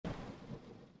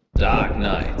Dark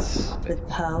Nights with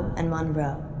Poe and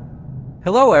Munro.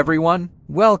 Hello everyone,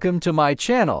 welcome to my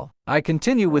channel. I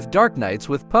continue with Dark Nights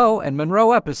with Poe and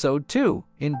Munro episode 2,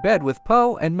 In Bed with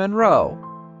Poe and Munro.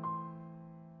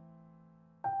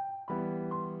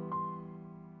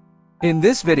 In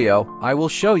this video, I will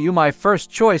show you my first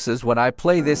choices when I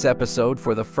play this episode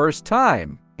for the first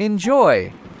time.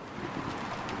 Enjoy!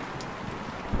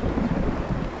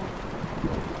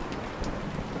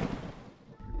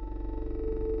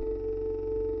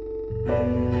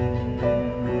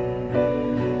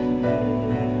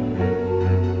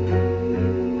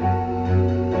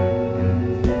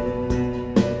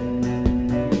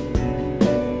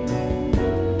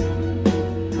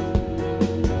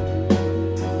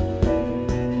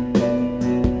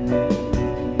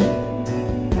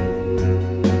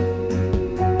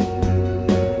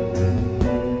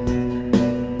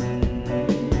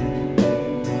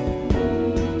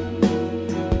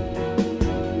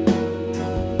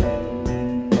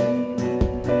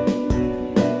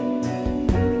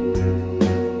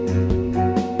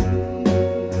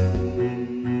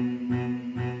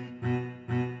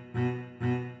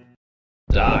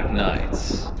 Dark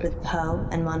Nights With Poe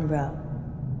and Munro.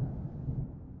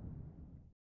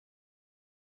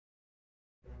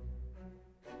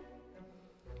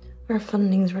 Our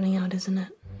funding's running out, isn't it?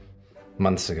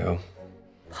 Months ago.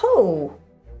 Poe!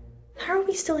 How are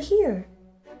we still here?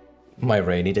 My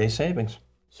rainy day savings.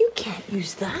 You can't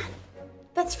use that.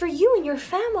 That's for you and your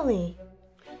family.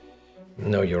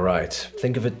 No, you're right.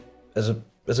 Think of it as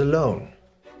a loan.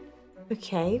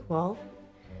 Okay, well,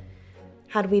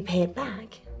 how do we pay it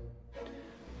back?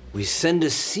 We send a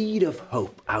seed of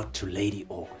hope out to Lady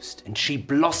August, and she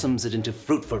blossoms it into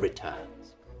fruitful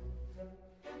returns.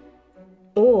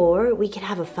 Or we could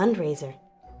have a fundraiser.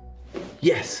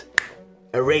 Yes,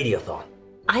 a radiothon.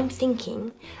 I'm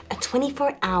thinking a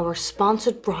 24-hour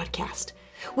sponsored broadcast.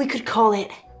 We could call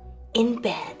it In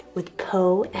Bed with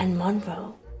Poe and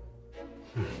Munro.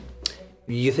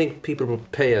 You think people will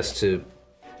pay us to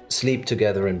sleep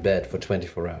together in bed for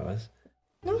 24 hours?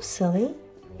 No, silly.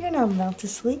 You're not allowed to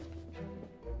sleep.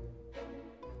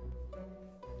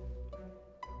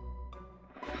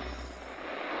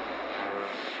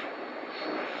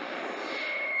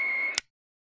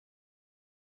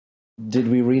 Did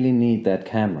we really need that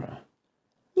camera?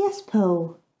 Yes,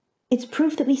 Poe. It's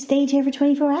proof that we stayed here for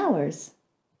 24 hours.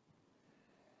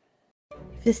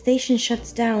 If the station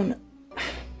shuts down,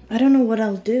 I don't know what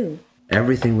I'll do.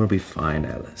 Everything will be fine,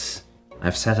 Alice.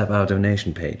 I've set up our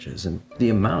donation pages and the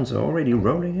amounts are already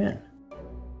rolling in.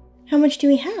 How much do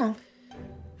we have?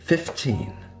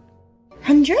 15.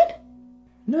 100?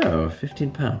 No, 15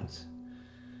 pounds.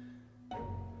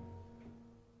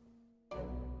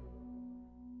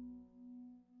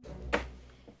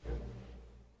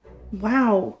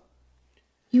 Wow.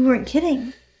 You weren't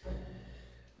kidding.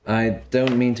 I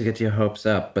don't mean to get your hopes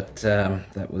up, but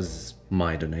that was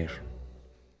my donation.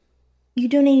 You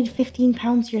donated 15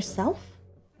 pounds yourself?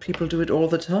 People do it all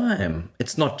the time.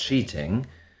 It's not cheating.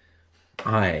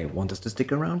 I want us to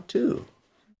stick around too.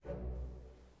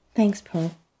 Thanks, Poe.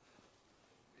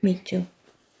 Me too.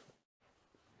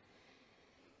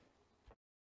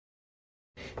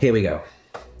 Here we go.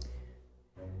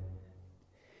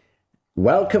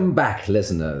 Welcome back,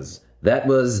 listeners. That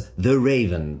was The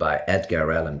Raven by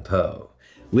Edgar Allan Poe.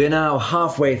 We're now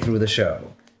halfway through the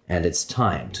show, and it's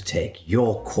time to take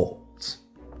your calls.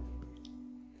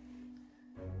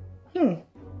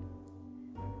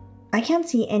 I can't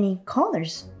see any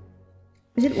callers.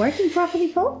 Is it working properly,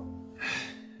 Poe?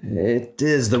 It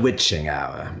is the witching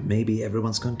hour. Maybe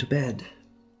everyone's gone to bed.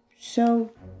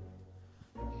 So,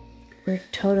 we're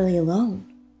totally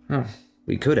alone.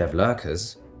 We could have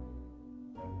lurkers.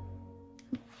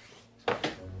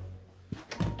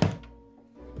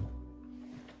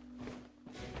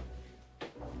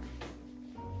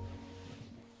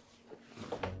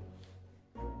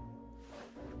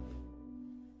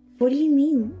 What do you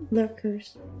mean,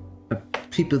 lurkers?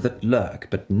 People that lurk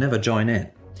but never join in.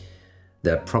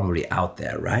 They're probably out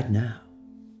there right now.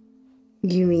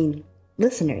 You mean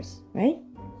listeners, right?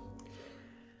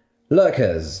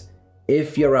 Lurkers,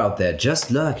 if you're out there just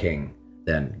lurking,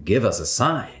 then give us a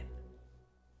sign.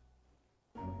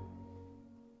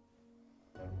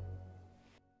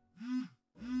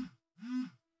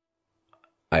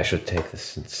 I should take this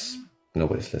since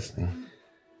nobody's listening.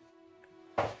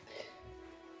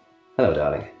 Hello,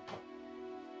 darling.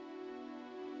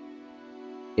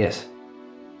 Yes.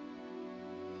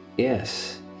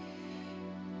 Yes.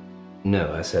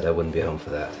 No, I said I wouldn't be home for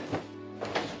that.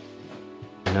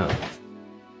 No.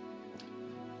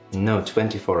 No,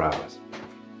 24 hours.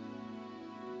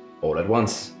 All at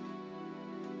once.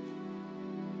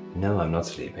 No, I'm not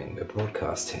sleeping. We're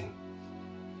broadcasting.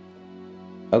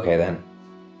 Okay then.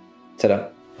 Ta-da.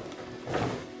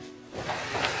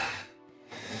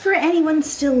 For anyone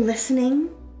still listening,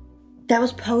 that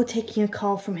was Poe taking a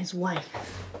call from his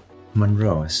wife.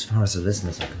 Munro, as far as the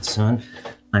listeners are concerned,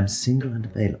 I'm single and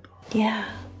available. Yeah,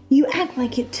 you act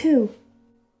like it too.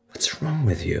 What's wrong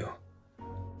with you?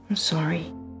 I'm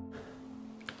sorry.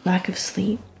 Lack of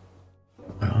sleep.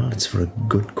 Well, it's for a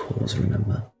good cause,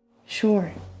 remember?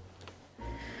 Sure.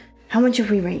 How much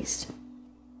have we raised?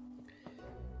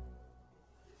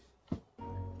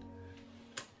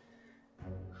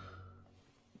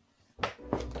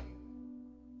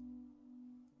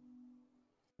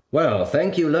 Well,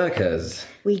 thank you, lurkers.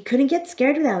 We couldn't get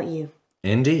scared without you.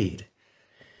 Indeed.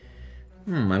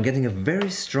 I'm getting a very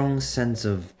strong sense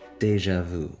of déjà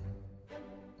vu.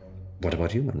 What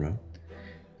about you, Munro?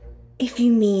 If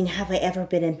you mean, have I ever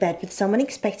been in bed with someone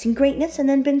expecting greatness and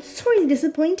then been sorely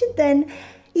disappointed, then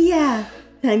yeah,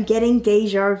 I'm getting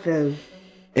déjà vu.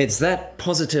 It's that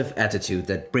positive attitude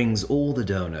that brings all the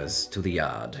donors to the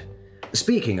yard.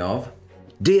 Speaking of,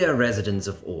 dear residents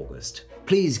of August,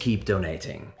 please keep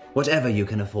donating. Whatever you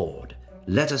can afford.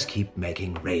 Let us keep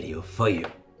making radio for you.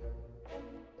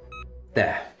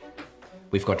 There.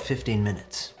 We've got 15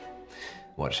 minutes.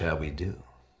 What shall we do?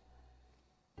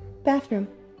 Bathroom.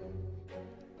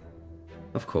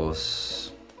 Of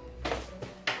course,